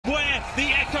The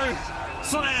echo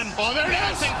slam. Oh, there it is.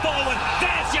 Bouncing forward.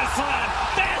 There's your slam.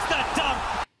 There's the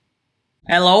dump.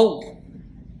 Hello,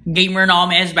 Gamer Nom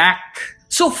is back.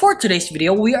 So for today's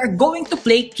video, we are going to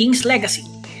play King's Legacy.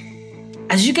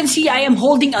 As you can see, I am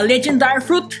holding a legendary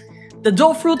fruit, the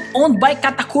Dough fruit owned by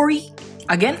Katakuri,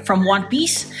 again from One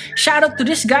Piece. Shout out to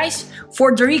these guys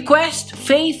for the request: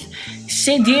 Faith,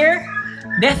 Sidir,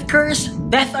 Death Curse,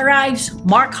 Death Arrives,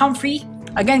 Mark Humphrey.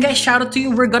 Again guys, shout out to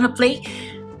you. We're gonna play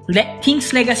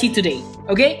King's Legacy today,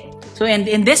 okay? So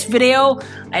in this video,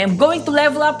 I am going to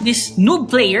level up this noob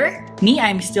player. Me,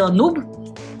 I'm still a noob.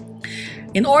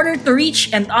 In order to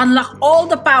reach and unlock all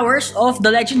the powers of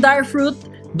the legendary fruit,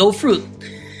 Dough fruit.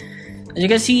 As you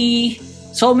can see,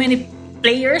 so many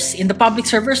players in the public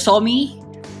server saw me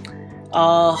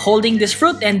holding this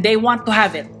fruit and they want to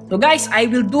have it. So guys, I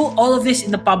will do all of this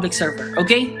in the public server,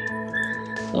 okay?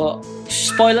 So,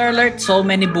 spoiler alert, so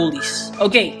many bullies.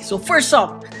 Okay, so first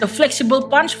up, the flexible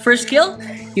punch, first skill.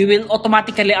 You will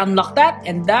automatically unlock that,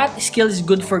 and that skill is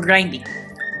good for grinding.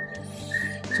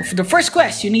 So for the first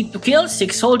quest, you need to kill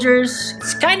 6 soldiers.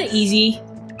 It's kinda easy,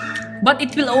 but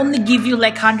it will only give you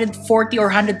like 140 or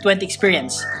 120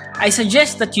 experience. I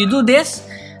suggest that you do this,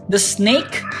 the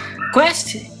snake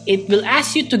quest. It will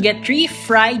ask you to get 3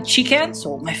 fried chicken.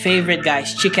 So my favorite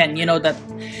guys, chicken, you know that.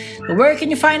 So where can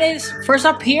you find it? First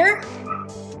up here.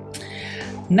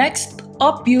 Next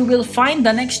up, you will find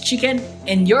the next chicken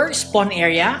in your spawn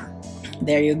area.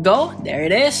 There you go, there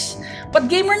it is. But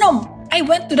Gamer Nom, I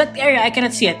went to that area, I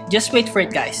cannot see it. Just wait for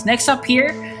it guys. Next up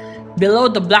here, below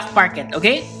the black market,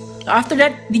 okay? After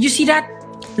that, did you see that?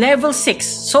 Level 6,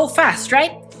 so fast,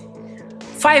 right?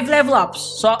 5 level ups.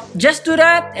 So just do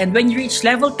that, and when you reach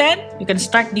level 10, you can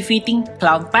start defeating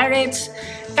clown pirates.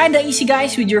 Kinda easy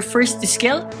guys with your first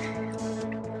skill.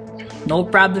 No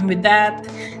problem with that.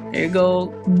 There you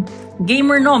go.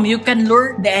 Gamer Nom, you can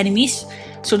lure the enemies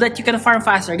so that you can farm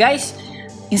faster. Guys,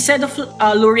 instead of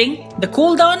luring, the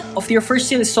cooldown of your first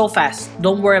skill is so fast.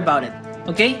 Don't worry about it,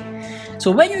 okay?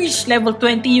 So when you reach level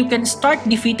 20, you can start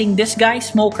defeating this guy,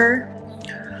 Smoker.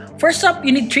 First up,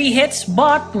 you need 3 hits,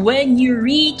 but when you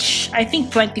reach, I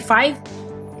think 25,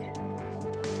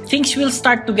 things will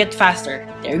start to get faster.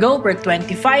 There you go, we're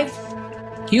 25.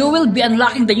 You will be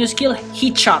unlocking the new skill,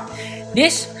 Hit Shot.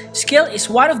 This skill is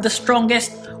one of the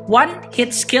strongest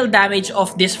one-hit skill damage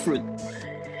of this fruit.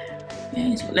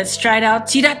 Okay, so let's try it out.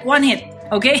 See that? 1 hit,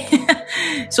 okay?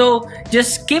 So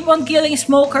just keep on killing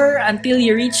Smoker until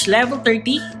you reach level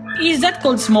 30. Is that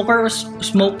called Smoker or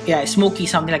Smoke? Yeah, Smoky,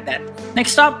 something like that.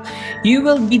 Next up, you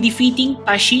will be defeating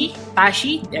Tashi.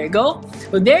 There you go.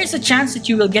 So there is a chance that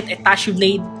you will get a Tashi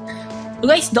Blade. So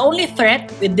guys, the only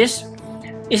threat with this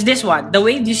is this one. The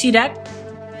wave, do you see that?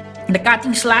 The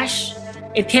cutting slash,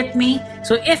 it hit me.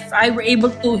 So if I were able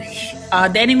to,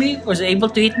 the enemy was able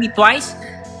to hit me twice,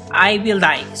 I will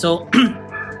die. So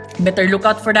better look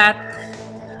out for that.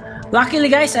 Luckily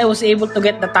guys, I was able to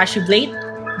get the Tashi Blade.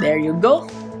 There you go.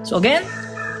 So again,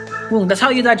 boom, that's how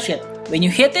you dodge it. When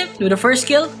you hit it with the first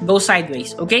skill, go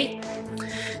sideways, okay?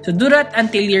 So do that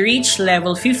until you reach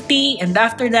level 50, and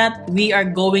after that, we are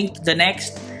going to the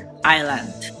next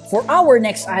island. For our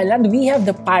next island, we have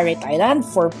the Pirate Island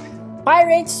for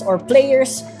pirates or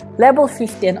players level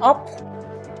 50 and up.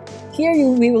 Here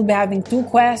we will be having 2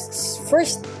 quests.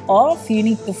 First off, you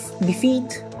need to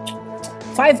defeat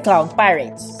 5 clown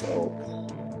pirates. So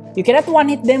you cannot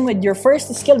one-hit them with your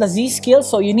first skill, the Z skill,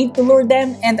 so you need to lure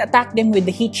them and attack them with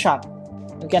the Hit Shot.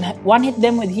 You can one-hit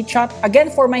them with Hit Shot. Again,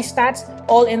 for my stats,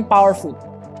 all in power fruit.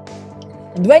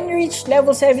 And when you reach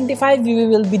level 75, you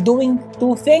will be doing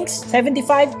 2 things.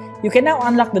 75, you can now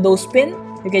unlock the Dough Spin.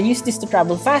 You can use this to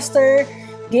travel faster.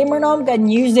 Gamer Nom can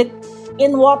use it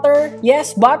in water,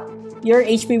 yes, but your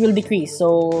HP will decrease.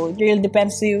 So it really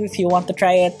depends on you if you want to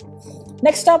try it.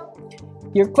 Next up,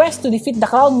 your quest to defeat the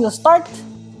clown will start.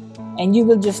 And you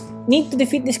will just need to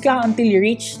defeat this clown until you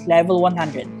reach level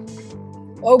 100.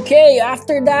 Okay,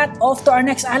 after that, off to our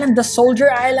next island, the Soldier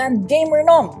Island. Gamer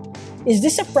Nom, is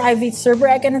this a private server?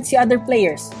 I cannot see other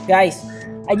players. Guys,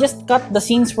 I just cut the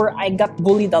scenes where I got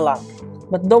bullied a lot.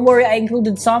 But don't worry, I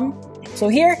included some. So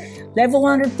here, level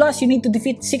 100 plus, you need to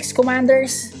defeat 6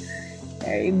 commanders.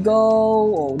 There you go.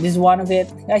 Oh, this is one of it.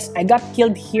 Guys, I got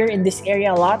killed here in this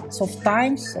area lots of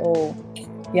times. So,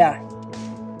 yeah,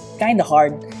 kinda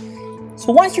hard.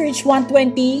 So once you reach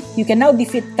 120, you can now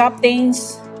defeat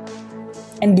captains.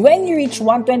 And when you reach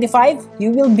 125, you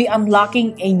will be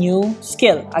unlocking a new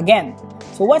skill again.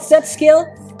 So what's that skill?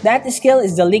 That skill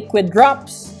is the Liquid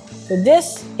Drops. So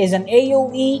this is an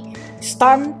AoE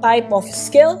stun type of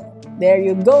skill. There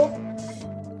you go.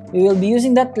 We will be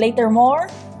using that later more.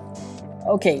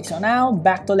 Okay, so now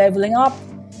back to leveling up.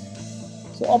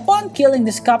 So upon killing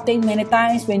this captain many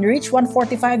times, when you reach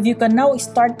 145, you can now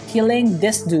start killing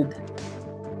this dude,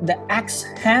 the axe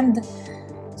hand.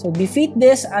 So defeat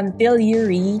this until you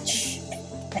reach,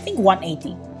 I think,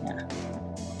 180. Yeah.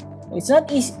 So it's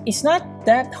not easy, it's not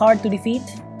that hard to defeat.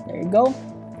 There you go.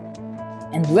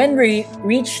 And when we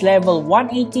reach level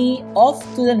 180, off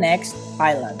to the next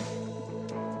island.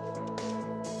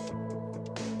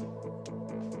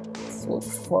 So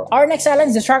for our next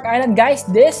island, the Shark Island, guys,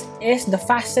 this is the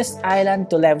fastest island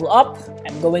to level up.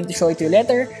 I'm going to show it to you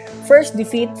later. First,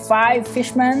 defeat 5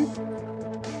 fishmen.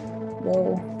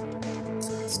 So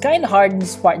it's kind of hard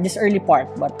this early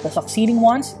part, but the succeeding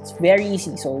ones, it's very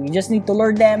easy. So you just need to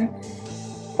lure them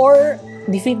or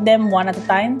defeat them one at a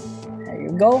time. There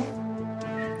you go.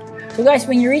 So guys,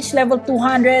 when you reach level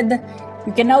 200,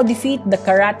 you can now defeat the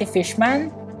Karate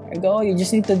Fishman. There you go. You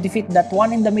just need to defeat that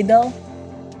one in the middle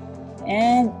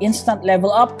and instant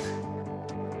level up.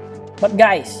 But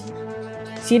guys,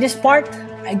 see this part?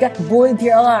 I got bullied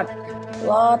here a lot.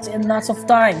 Lots and lots of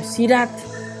times. See that?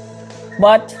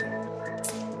 But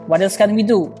what else can we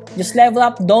do? Just level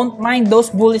up. Don't mind those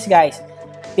bullies, guys.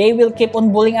 They will keep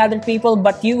on bullying other people,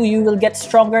 but you will get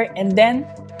stronger, and then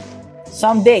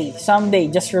someday,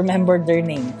 just remember their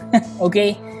name.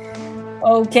 Okay?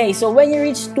 Okay, so when you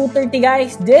reach 230,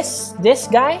 guys, this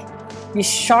guy, this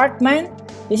shark man,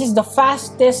 this is the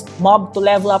fastest mob to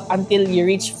level up until you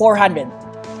reach 400.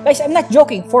 Guys, I'm not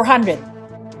joking, 400.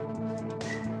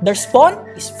 Their spawn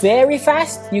is very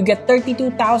fast. You get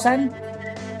 32,000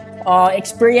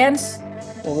 experience.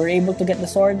 So we're able to get the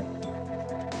sword.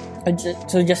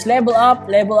 So just level up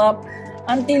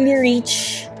until you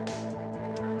reach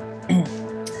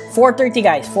 430,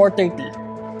 guys,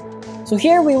 430. So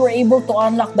here we were able to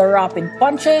unlock the rapid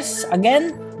punches.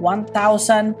 Again,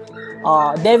 1,000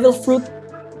 devil fruit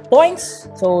points.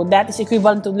 So that is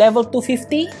equivalent to level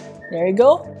 250. There you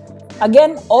go.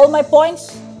 Again, all my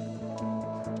points,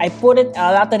 I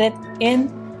allotted it in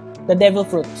the devil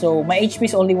fruit. So my HP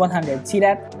is only 100. See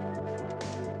that?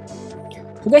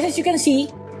 So guys, as you can see,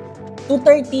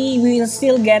 230, we will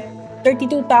still get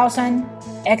 32,000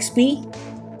 XP.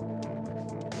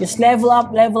 Just level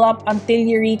up until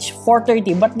you reach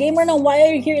 430. But gamer, now why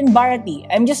are you here in Barati?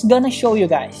 I'm just gonna show you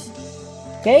guys.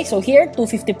 Okay, so here,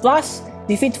 250 plus,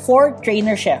 defeat 4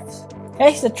 trainer chefs.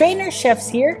 Guys, the trainer chefs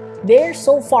here, they're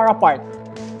so far apart.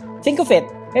 Think of it.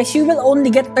 Guys, you will only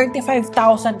get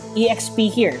 35,000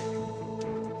 EXP here.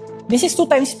 This is 2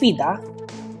 times speed, ah.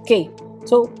 Okay,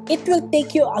 so it will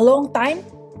take you a long time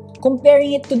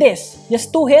comparing it to this.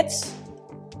 Just 2 hits.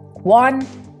 1,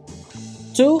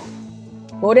 2,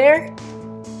 go there,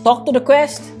 talk to the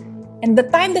quest, and the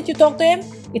time that you talk to him,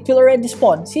 it will already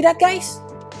spawn. See that, guys?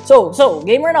 So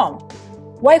gamer nom,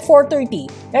 why 430?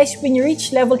 Guys, when you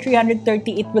reach level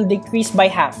 330, it will decrease by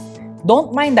half.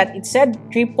 Don't mind that it said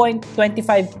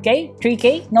 3.25k,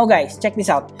 3k. No, guys, check this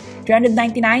out.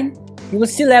 399, you will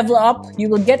still level up. You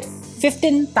will get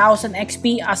 15,000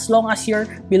 XP as long as you're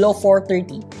below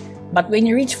 430. But when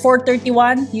you reach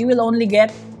 431, you will only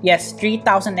get, yes,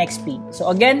 3,000 XP. So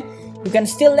again, you can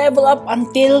still level up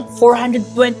until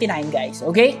 429, guys,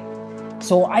 okay?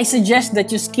 So I suggest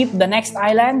that you skip the next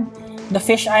island, the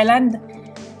fish island,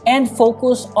 and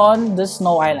focus on the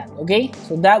snow island, okay?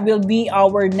 So that will be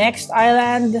our next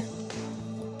island.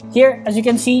 Here, as you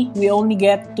can see, we only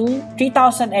get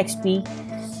 3,000 XP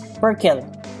per kill.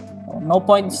 So no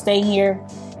point in staying here.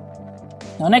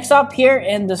 Now next up here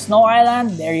in the snow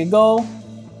island, there you go.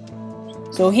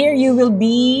 So here you will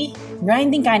be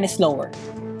grinding kind of slower.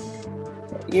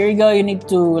 So here you go, you need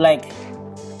to like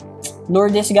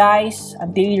lure these guys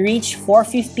until you reach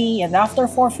 450, and after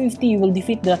 450 you will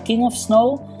defeat the King of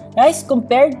Snow. Guys,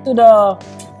 compared to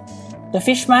the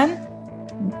Fishman,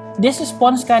 this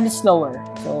spawns kind of slower,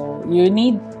 so you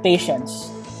need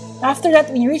patience. After that,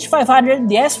 when you reach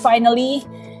 500, yes, finally,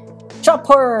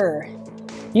 Chopper!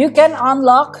 You can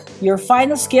unlock your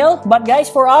final skill, but guys,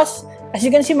 for us, as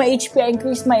you can see, my HP, I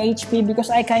increased my HP because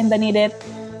I kinda need it.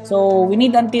 So we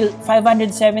need until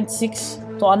 576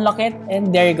 to unlock it,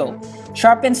 and there you go.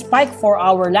 Sharpen Spike for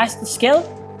our last skill.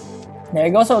 There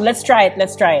you go. So let's try it. There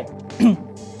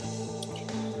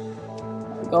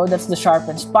you go. That's the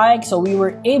Sharpen Spike. So we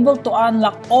were able to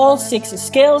unlock all 6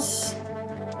 skills.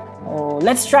 Oh,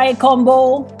 let's try a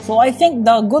combo. So I think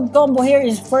the good combo here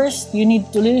is first you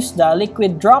need to use the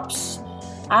liquid drops.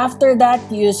 After that,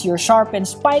 use your Sharpen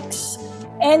Spikes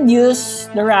and use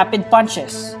the rapid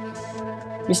punches.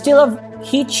 You still have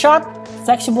heat shot,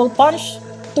 flexible punch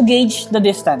to gauge the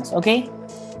distance, okay?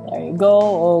 There you go.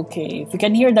 Okay, if you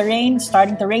can hear the rain,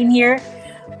 starting to rain here,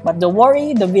 but don't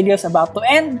worry, the video is about to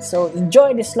end, so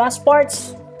enjoy these last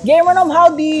parts. Gamer Nom,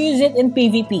 how do you use it in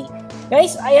PvP?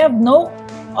 Guys, I have no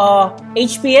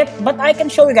HP yet, but I can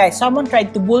show you guys. Someone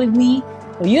tried to bully me.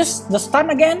 So use the stun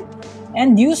again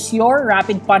and use your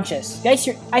rapid punches. Guys,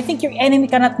 I think your enemy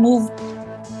cannot move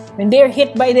when they're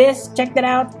hit by this. Check that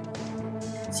out.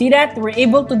 See that? We're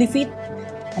able to defeat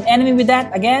an enemy with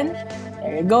that again.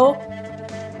 There you go.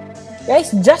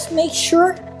 Guys, just make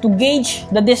sure to gauge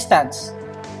the distance.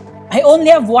 I only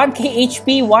have 1k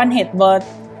HP, 1 hit, but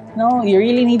no, you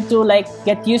really need to like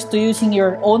get used to using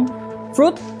your own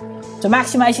fruit to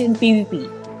maximize it in PvP.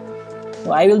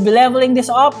 So I will be leveling this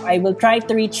up. I will try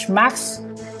to reach max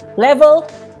level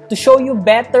to show you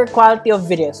better quality of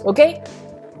videos, okay?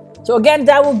 So again,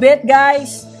 that will be it,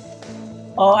 guys.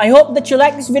 I hope that you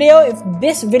like this video. If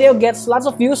this video gets lots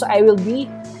of views, I will be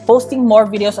posting more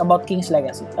videos about King's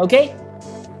Legacy, okay?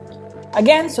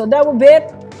 Again, so that will be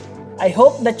it. I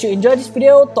hope that you enjoyed this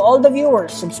video. To all the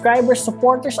viewers, subscribers,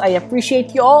 supporters, I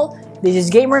appreciate you all. This is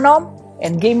Gamer Nom,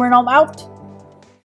 and Gamer Nom out.